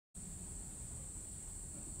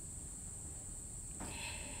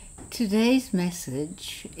Today's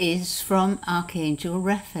message is from Archangel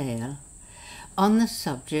Raphael on the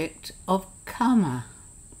subject of karma,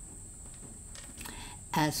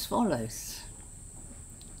 as follows.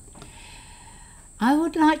 I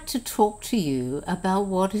would like to talk to you about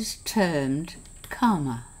what is termed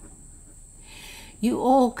karma. You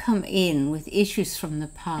all come in with issues from the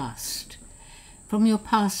past, from your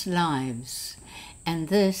past lives, and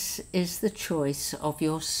this is the choice of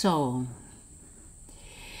your soul.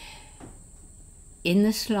 In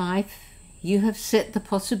this life, you have set the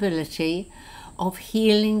possibility of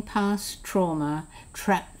healing past trauma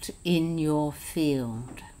trapped in your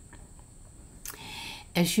field.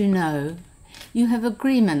 As you know, you have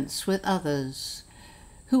agreements with others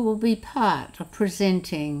who will be part of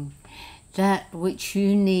presenting that which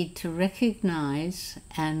you need to recognize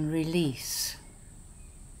and release.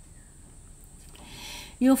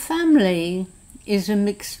 Your family is a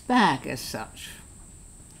mixed bag as such,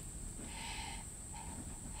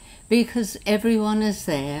 because everyone is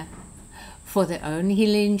there for their own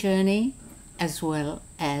healing journey as well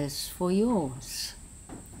as for yours.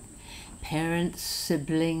 Parents,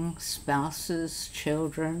 siblings, spouses,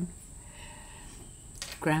 children,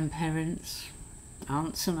 grandparents,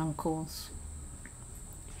 aunts and uncles.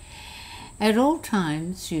 At all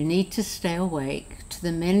times, you need to stay awake to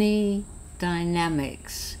the many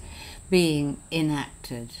dynamics being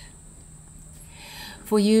enacted.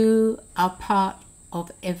 For you are part of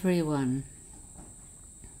everyone.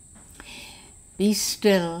 Be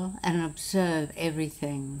still and observe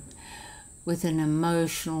everything with an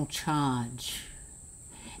emotional charge,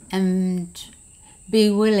 and be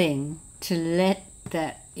willing to let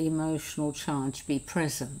that emotional charge be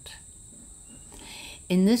present.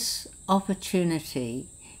 In this opportunity,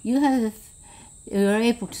 you are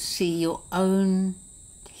able to see your own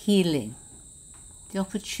healing, the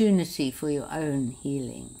opportunity for your own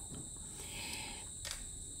healing.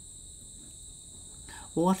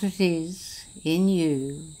 What it is in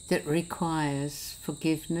you that requires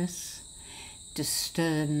forgiveness,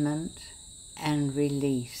 discernment, and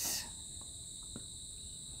release.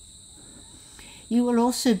 You will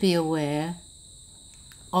also be aware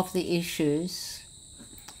of the issues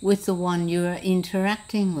with the one you are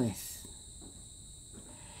interacting with.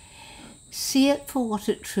 See it for what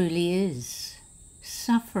it truly is,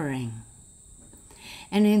 suffering,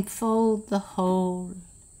 and enfold the whole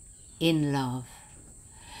in love.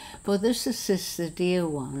 For this assists the dear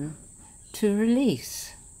one to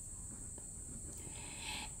release.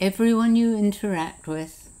 Everyone you interact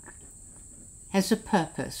with has a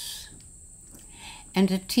purpose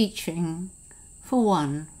and a teaching for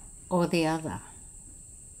one or the other.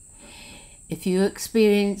 If you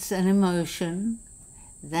experience an emotion,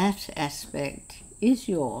 that aspect is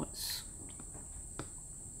yours.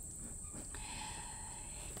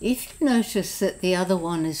 If you notice that the other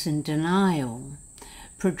one is in denial,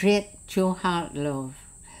 project your heart love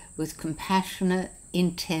with compassionate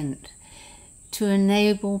intent to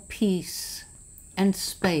enable peace and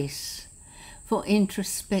space for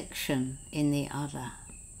introspection in the other.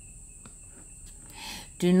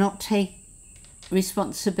 Do not take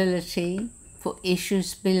responsibility for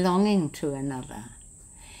issues belonging to another,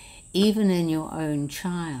 even in your own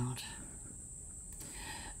child.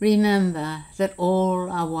 Remember that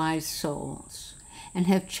all are wise souls and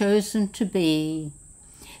have chosen to be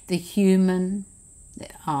the human they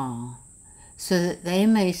are, so that they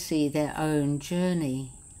may see their own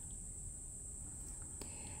journey.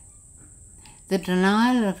 The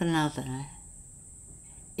denial of another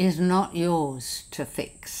is not yours to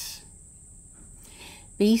fix.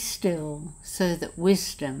 Be still so that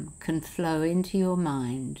wisdom can flow into your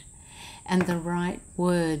mind and the right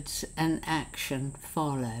words and action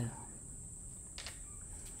follow.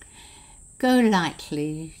 Go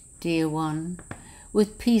lightly, dear one,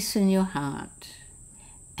 with peace in your heart,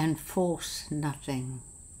 and force nothing.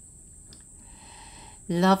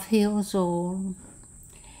 Love heals all,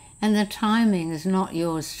 and the timing is not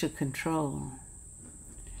yours to control.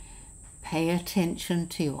 Pay attention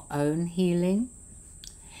to your own healing.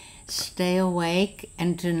 Stay awake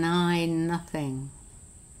and deny nothing.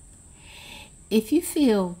 If you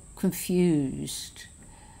feel confused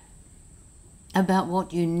about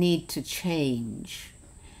what you need to change,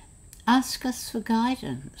 ask us for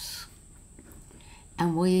guidance,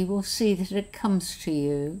 and we will see that it comes to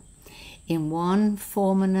you in one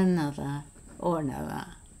form and another,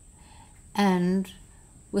 and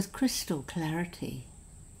with crystal clarity.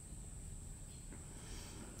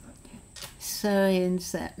 So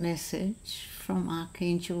ends that message from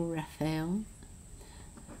Archangel Raphael,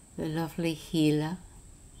 the lovely healer.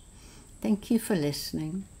 Thank you for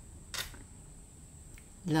listening.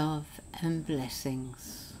 love and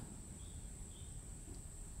blessings.